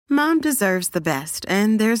Mom deserves the best,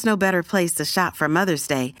 and there's no better place to shop for Mother's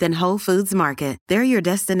Day than Whole Foods Market. They're your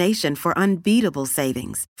destination for unbeatable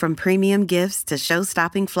savings, from premium gifts to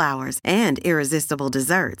show-stopping flowers and irresistible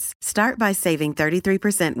desserts. Start by saving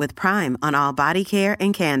 33% with Prime on all body care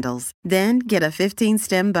and candles. Then get a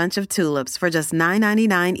 15-stem bunch of tulips for just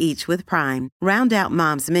 $9.99 each with Prime. Round out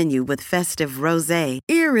Mom's menu with festive rosé,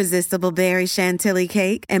 irresistible berry chantilly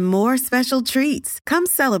cake, and more special treats. Come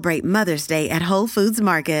celebrate Mother's Day at Whole Foods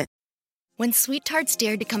Market. When Sweet Tarts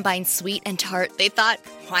dared to combine sweet and tart, they thought,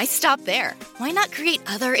 why stop there? Why not create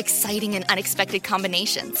other exciting and unexpected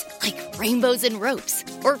combinations? Like rainbows and ropes,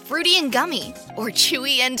 or fruity and gummy, or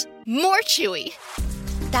chewy and more chewy.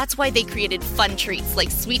 That's why they created fun treats like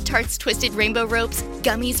Sweet Tarts Twisted Rainbow Ropes,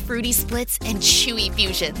 Gummies Fruity Splits, and Chewy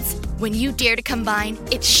Fusions. When you dare to combine,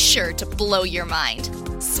 it's sure to blow your mind.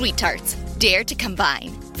 Sweet Tarts, dare to combine.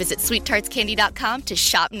 Visit sweettartscandy.com to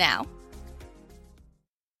shop now.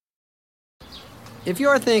 If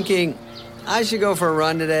you're thinking, I should go for a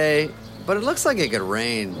run today, but it looks like it could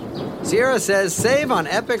rain, Sierra says save on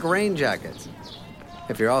epic rain jackets.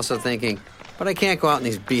 If you're also thinking, but I can't go out in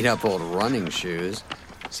these beat-up old running shoes,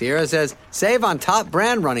 Sierra says save on top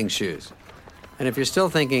brand running shoes. And if you're still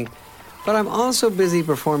thinking, but I'm also busy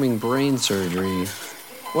performing brain surgery,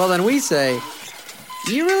 well then we say,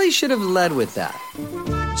 you really should have led with that.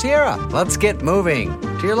 Sierra, let's get moving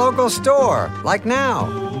to your local store, like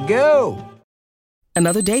now. Go!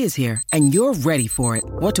 Another day is here, and you're ready for it.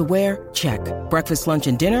 What to wear? Check. Breakfast, lunch,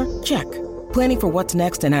 and dinner? Check. Planning for what's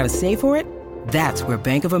next and how to save for it? That's where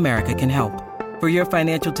Bank of America can help. For your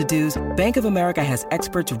financial to-dos, Bank of America has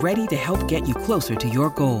experts ready to help get you closer to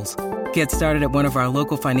your goals. Get started at one of our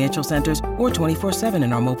local financial centers or 24/7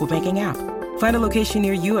 in our mobile banking app. Find a location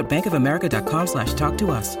near you at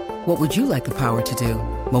bankofamerica.com/talktous. What would you like the power to do?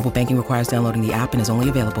 Mobile banking requires downloading the app and is only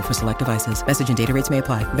available for select devices. Message and data rates may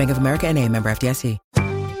apply. Bank of America N.A., member FDIC.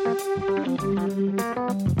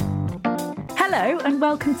 Hello and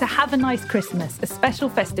welcome to Have a Nice Christmas, a special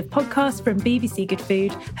festive podcast from BBC Good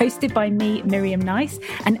Food, hosted by me, Miriam Nice,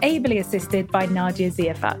 and ably assisted by Nadia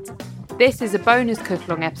Ziafat. This is a bonus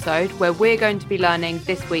cookalong episode where we're going to be learning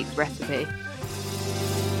this week's recipe.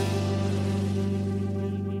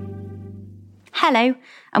 Hello,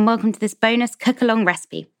 and welcome to this bonus cook-along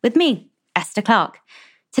recipe with me, Esther Clark.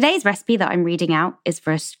 Today's recipe that I'm reading out is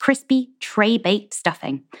for a crispy tray-baked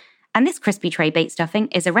stuffing. And this crispy tray-baked stuffing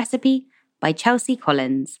is a recipe by Chelsea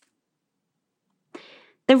Collins.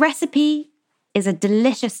 The recipe is a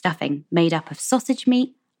delicious stuffing made up of sausage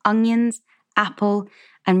meat, onions, apple,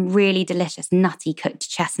 and really delicious nutty cooked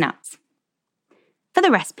chestnuts. For the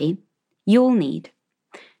recipe, you'll need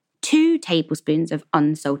 2 tablespoons of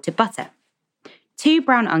unsalted butter, 2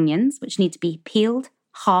 brown onions, which need to be peeled,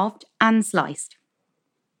 halved, and sliced,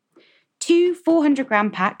 2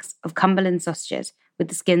 400-gram packs of Cumberland sausages with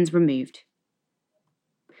the skins removed,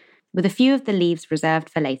 with a few of the leaves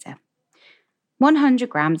reserved for later, 100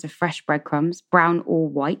 grams of fresh breadcrumbs, brown or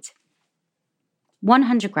white,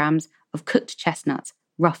 100 grams of cooked chestnuts,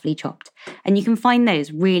 roughly chopped, and you can find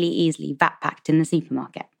those really easily vat-packed in the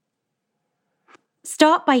supermarket.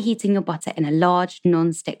 Start by heating your butter in a large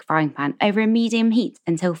non-stick frying pan over a medium heat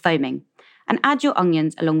until foaming, and add your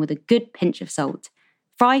onions along with a good pinch of salt.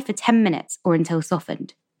 Fry for 10 minutes or until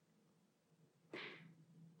softened.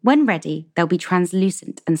 When ready, they'll be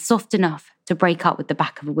translucent and soft enough to break up with the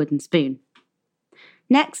back of a wooden spoon.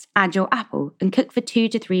 Next, add your apple and cook for 2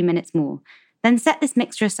 to 3 minutes more. Then set this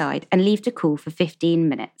mixture aside and leave to cool for 15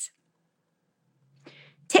 minutes.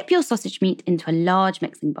 Tip your sausage meat into a large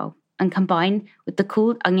mixing bowl and combine with the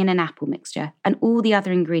cooled onion and apple mixture and all the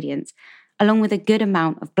other ingredients, along with a good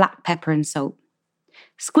amount of black pepper and salt.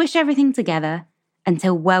 Squish everything together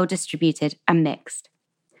until well distributed and mixed.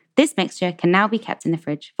 This mixture can now be kept in the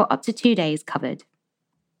fridge for up to 2 days covered.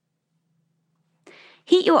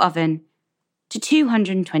 Heat your oven to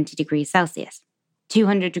 220 degrees Celsius,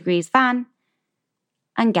 200 degrees fan,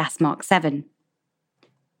 and gas mark 7.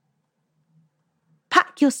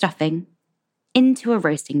 Pack your stuffing into a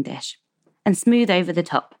roasting dish and smooth over the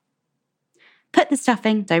top. Put the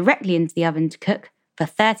stuffing directly into the oven to cook for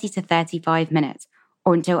 30 to 35 minutes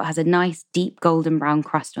or until it has a nice deep golden brown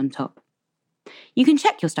crust on top. You can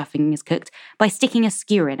check your stuffing is cooked by sticking a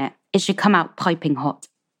skewer in it. It should come out piping hot.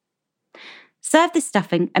 Serve this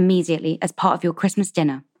stuffing immediately as part of your Christmas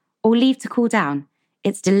dinner or leave to cool down.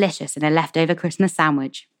 It's delicious in a leftover Christmas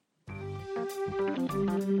sandwich.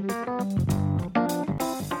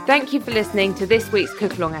 Thank you for listening to this week's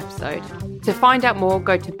Cookalong episode. To find out more,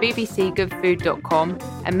 go to bbcgoodfood.com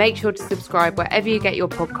and make sure to subscribe wherever you get your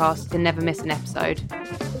podcasts to never miss an episode.